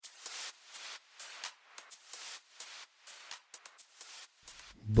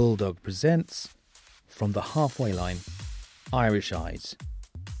Bulldog presents From the Halfway Line, Irish Eyes,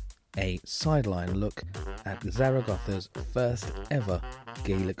 a sideline look at Zaragotha's first ever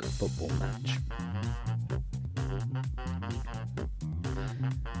Gaelic football match.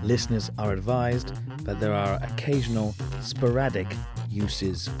 Listeners are advised that there are occasional sporadic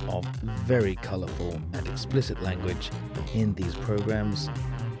uses of very colourful and explicit language in these programmes,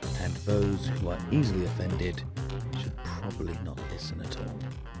 and those who are easily offended should probably not listen at all.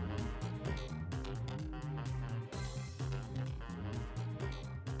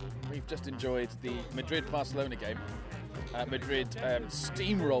 We've just enjoyed the Madrid-Barcelona game. Madrid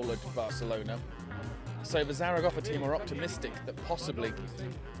steamrolled Barcelona. So the Zaragoza team are optimistic that possibly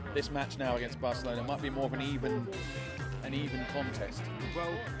this match now against Barcelona might be more of an even contest. Well,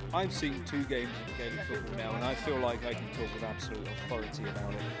 I've seen 2 games of Gaelic football now, and I feel like I can talk with absolute authority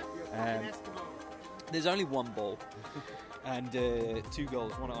about it. There's only one ball, and 2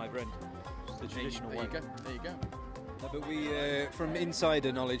 goals, one at either end. It's the traditional way. There you go. But we, from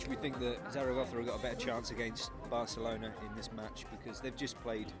insider knowledge, we think that Zaragoza have got a better chance against Barcelona in this match because they've just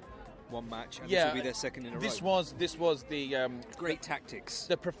played one match, and this will be their second in a row. This was the great tactics.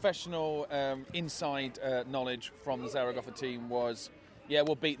 The professional inside knowledge from the Zaragoza team was,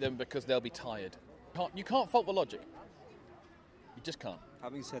 we'll beat them because they'll be tired. You can't fault the logic. You just can't.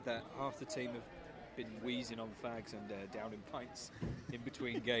 Having said that, half the team have been wheezing on fags and down in pints in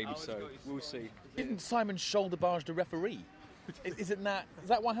between games, so we'll see. Didn't Simon shoulder barge the referee? Is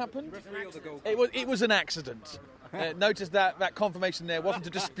that what happened? Referee or the goal? It was an accident. Notice that confirmation there wasn't a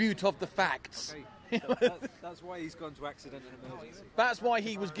dispute of the facts. Okay. That's why he's gone to accident and emergency. That's why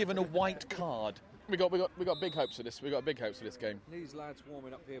he was given a white card. We got big hopes for this. We got big hopes for this game. These lads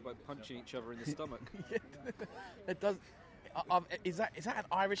warming up here by punching each other in the stomach. It does. Is that an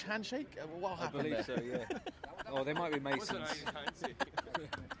Irish handshake? What happened I believe there? so. Yeah. Oh, they might be Masons.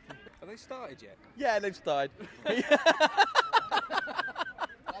 Have they started yet? Yeah, they've started. Glad you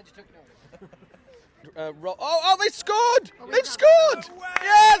took notice. They scored! They've scored!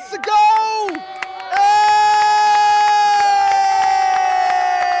 Yes, a goal! Hey!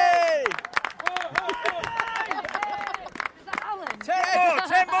 Is that Alan?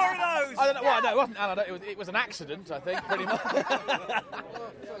 10 more of those! I don't know. Well, no, it wasn't Alan. It was an accident, I think, pretty much. So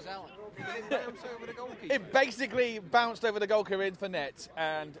is Alan. It basically bounced over the goalkeeper in for net,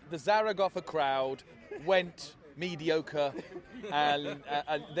 and the Zaragoza crowd went mediocre, and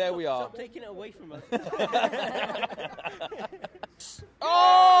there we are. Stop taking it away from us.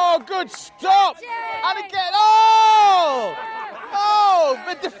 Oh, good stop! Yay! And again,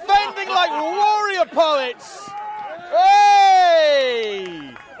 they're defending like warrior poets. Hey!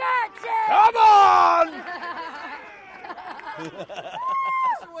 Gotcha! Come on!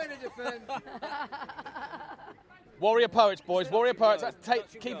 That's the way to defend. Warrior poets, boys. Warrior poets. Let's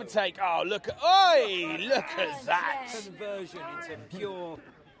keep a take. Oh, look at that. Conversion into pure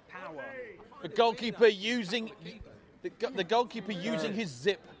power. The goalkeeper using his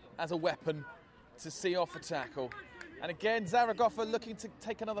zip as a weapon to see off a tackle. And again, Zaragoza looking to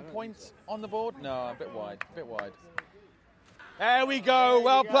take another point on the board. No, a bit wide. There we go.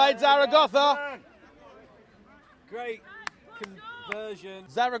 Well played, Zaragoza. Great conversion.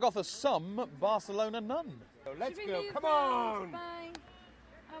 Zaragoza some, Barcelona none. Let's Should we go. move Come round on. by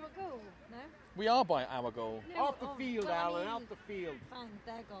our goal? No? We are by our goal. No, Off the field, Alan. Off the field. Fine,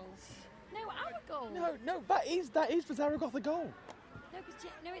 their goals. No, our goal. No, that is the Zaragoza goal. No,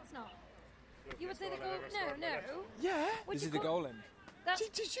 it's not. You would say the goal. No. Yeah. Would This you is the call- goal end. That's,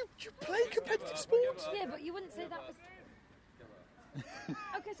 Did you play competitive sport? yeah, but you wouldn't say that was.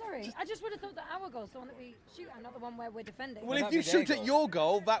 Okay, sorry. I just would have thought that our goal's the one that we shoot at, not the one where we're defending. Well, That'd if you be their shoot at goal. your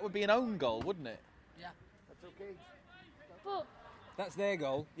goal, that would be an own goal, wouldn't it? That's okay. But That's their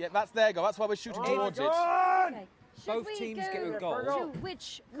goal. Yeah, that's their goal. That's why we're shooting towards it. okay. Should Both we teams go get a goal. to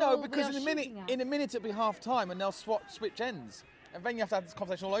which No, goal because we in are a minute, shooting at? it'll be half time, and they'll switch ends, and then you have to have this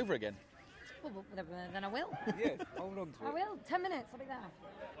conversation all over again. Well, then I will. Yeah, hold on to I it. will. 10 minutes. I'll be there.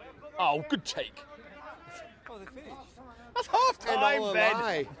 Oh, good take. Oh, they finished. That's half time, And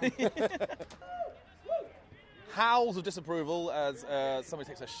Ben. Howls of disapproval as somebody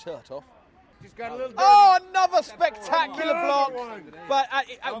takes their shirt off. Just got a little. Oh, another spectacular block, but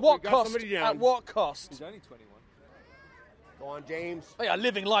at what we got cost? somebody down. At what cost? He's only 21. Go on, James. They are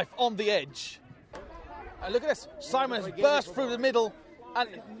living life on the edge. And look at this. Simon has burst through the middle. And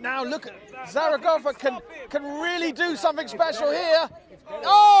now look at Zaragoza can really do something special here.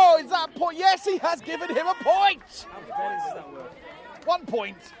 Oh, is that a point? Yes, he has given him a point. 1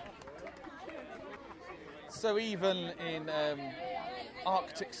 point. So even in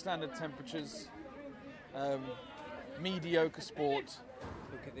Arctic standard temperatures, mediocre sport,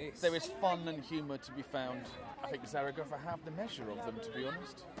 Look at this. There is fun and humour to be found. I think Zaragoza have the measure of them, to be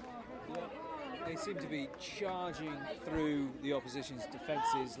honest. Yeah. They seem to be charging through the opposition's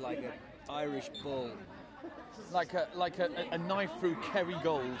defences like an Irish bull. Like a knife through Kerry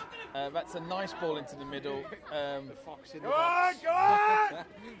Gold. That's a nice ball into the middle. Fox in the box. Go on!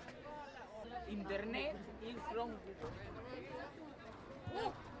 Internet is from.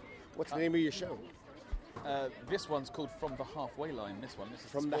 What's the name of your show? This one's called From the Halfway Line. This is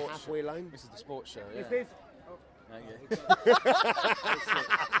From the sports Halfway show. Line? This is the sports show. Yeah. Is this?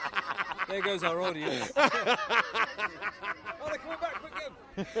 There goes our audience. Oh, they're coming back, quick.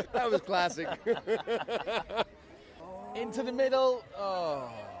 That was classic. Into the middle. Oh.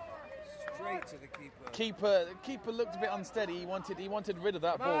 Straight to the keeper. The keeper looked a bit unsteady. He wanted rid of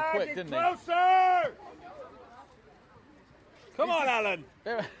that ball quick, didn't he? Closer! Come on, Alan.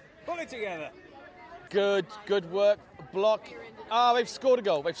 Very- Pull it together. Good work. Block. Ah, they've scored a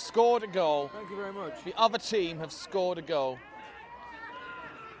goal. Thank you very much. The other team have scored a goal.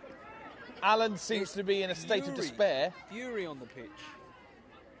 Alan seems to be in a state of despair. Fury on the pitch.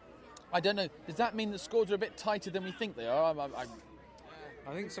 I don't know. Does that mean the scores are a bit tighter than we think they are?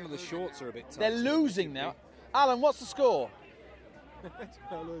 I think some of the shorts are a bit tight. They're losing now. Alan, what's the score?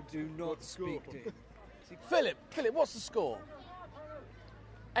 Do not speak to him. Philip, what's the score?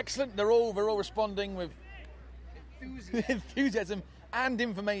 Excellent. They're all responding with enthusiasm and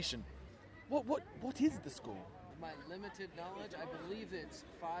information. What is the score? My limited knowledge, I believe it's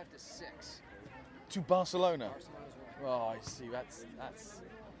 5-6. To Barcelona. Oh, I see. That's.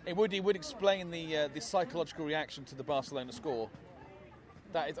 It would explain the psychological reaction to the Barcelona score.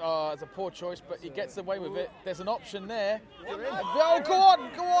 That is, it's a poor choice, but he gets away with it. There's an option there. Oh, go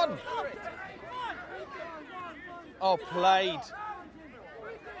on! Oh, played.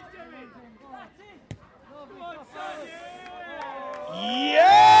 Yes!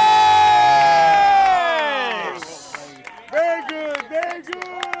 Very good.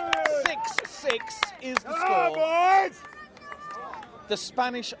 6-6 is the Come score. on, boys! The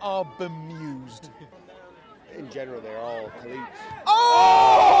Spanish are bemused. In general, they're all colleagues.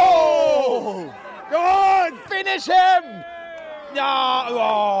 Oh! Go on! Finish him! No!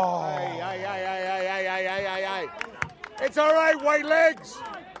 Oh. Aye. It's all right, white legs.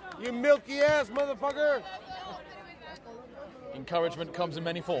 You milky ass motherfucker. Encouragement comes in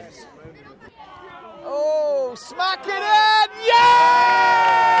many forms. Oh, smack it in! Yeah!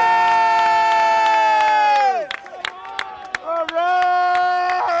 All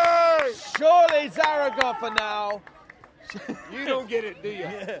right! Surely Zaragoza now. You don't get it, do you?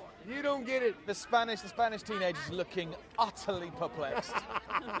 You don't get it. The Spanish teenagers looking utterly perplexed.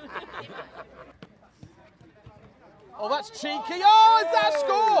 Oh, that's cheeky. Oh, is that a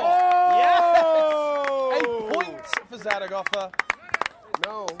score? Yes! A point for Zaragoza.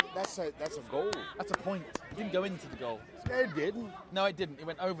 No, that's a goal. That's a point. It didn't go into the goal. It didn't. No, it didn't. It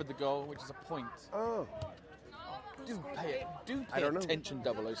went over the goal, which is a point. Oh. Do pay I don't know. attention,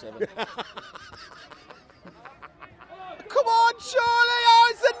 007. Come on, Charlie!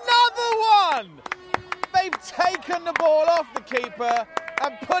 Oh, it's another one! They've taken the ball off the keeper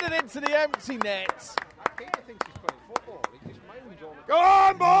and put it into the empty net. Keeper thinks he's playing football. He just moans on it. Go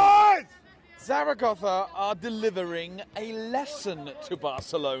on, boys! Zaragoza are delivering a lesson to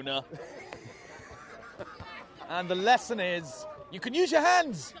Barcelona. And the lesson is, you can use your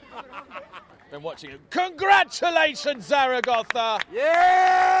hands. Been watching it. Congratulations, Zaragoza!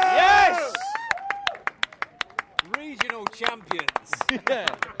 Yeah! Yes! Regional champions. Yeah.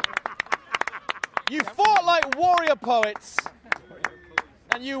 You fought like warrior poets,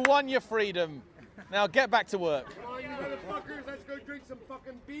 and you won your freedom. Now get back to work. Come on, you motherfuckers, let's go drink some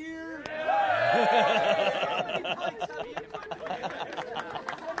fucking beer.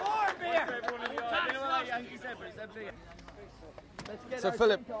 So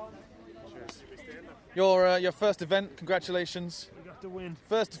Philip, your first event, congratulations. We got the win.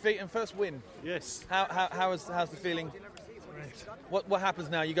 First defeat and first win. Yes. How's the feeling? Right. What happens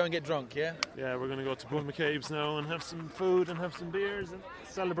now? You go and get drunk, yeah? Yeah, we're going to go to Bull McCabe's now and have some food and have some beers and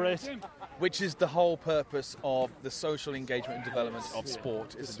celebrate. Which is the whole purpose of the social engagement and development of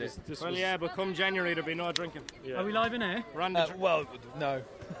sport, isn't it? Well, yeah, but come January there'll be no drinking. Yeah. Are we live in air? Well, no.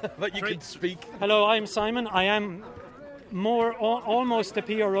 But you can speak. Hello, I'm Simon. I am almost the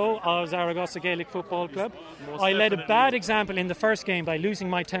PRO of Zaragoza Gaelic Football Club. I led a bad example in the first game by losing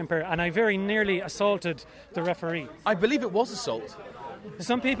my temper, and I very nearly assaulted the referee. I believe it was assault.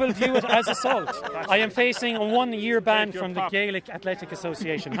 Some people view it as assault. I am facing a 1-year ban from the Gaelic Athletic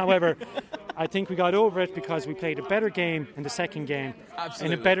Association. However, I think we got over it because we played a better game in the second game.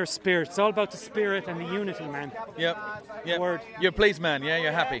 Absolutely. In a better spirit. It's all about the spirit and the unity, man. Yep. Word. You're a pleased man, yeah?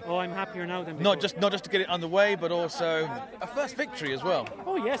 You're happy. Oh, I'm happier now than before. Not just to get it underway, but also a first victory as well.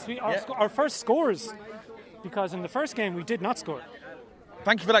 Oh, yes. Our first scores. Because in the first game, we did not score.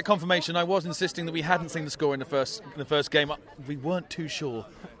 Thank you for that confirmation. I was insisting that we hadn't seen the score in the first game. We weren't too sure,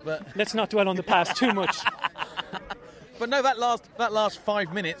 but let's not dwell on the past too much. But no, that last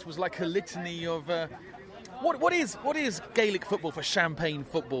 5 minutes was like a litany of what is Gaelic football for Champagne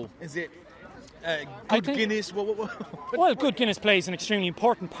football? Is it good Guinness? Well, good Guinness plays an extremely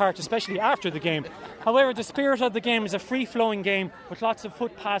important part, especially after the game. However, the spirit of the game is a free-flowing game with lots of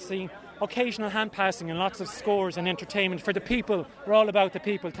foot passing, occasional hand passing, and lots of scores and entertainment for the people. We're all about the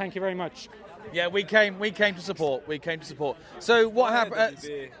people. Thank you very much. Yeah, we came to support. So what happened?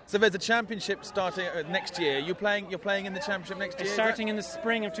 So there's a championship starting next year. You're playing in the championship next year. It's starting in the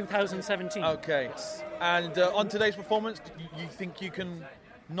spring of 2017. Okay. And on today's performance, you think you can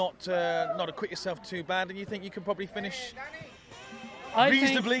not acquit yourself too bad, and you think you can probably finish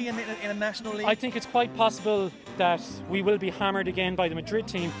reasonably in a national league? I think it's quite possible that we will be hammered again by the Madrid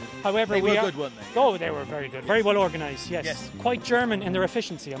team. However, they were good, weren't they? Oh, they were very good. Very well organised, yes. Quite German in their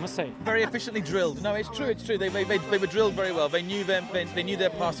efficiency, I must say. Very efficiently drilled. No, it's true. They were drilled very well. They knew their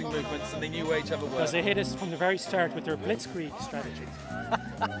passing movements, and they knew where each other were. Because they hit us from the very start with their blitzkrieg strategy.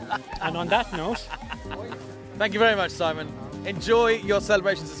 And on that note... Thank you very much, Simon. Enjoy your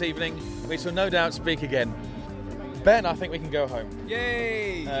celebrations this evening. We shall no doubt speak again. Ben, I think we can go home.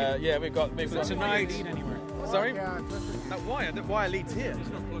 Yay! Yeah, we've got tonight. Anywhere. Sorry? That wire leads here. It's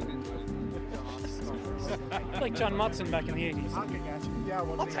not plugged into it. Like John Motson back in the 80s.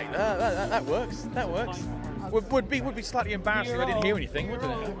 I'll take that. That works. Would be slightly embarrassing if I didn't hear anything,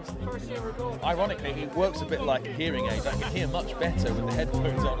 wouldn't it? Ironically, it works a bit like a hearing aid. I can hear much better with the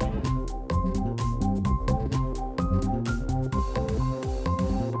headphones on.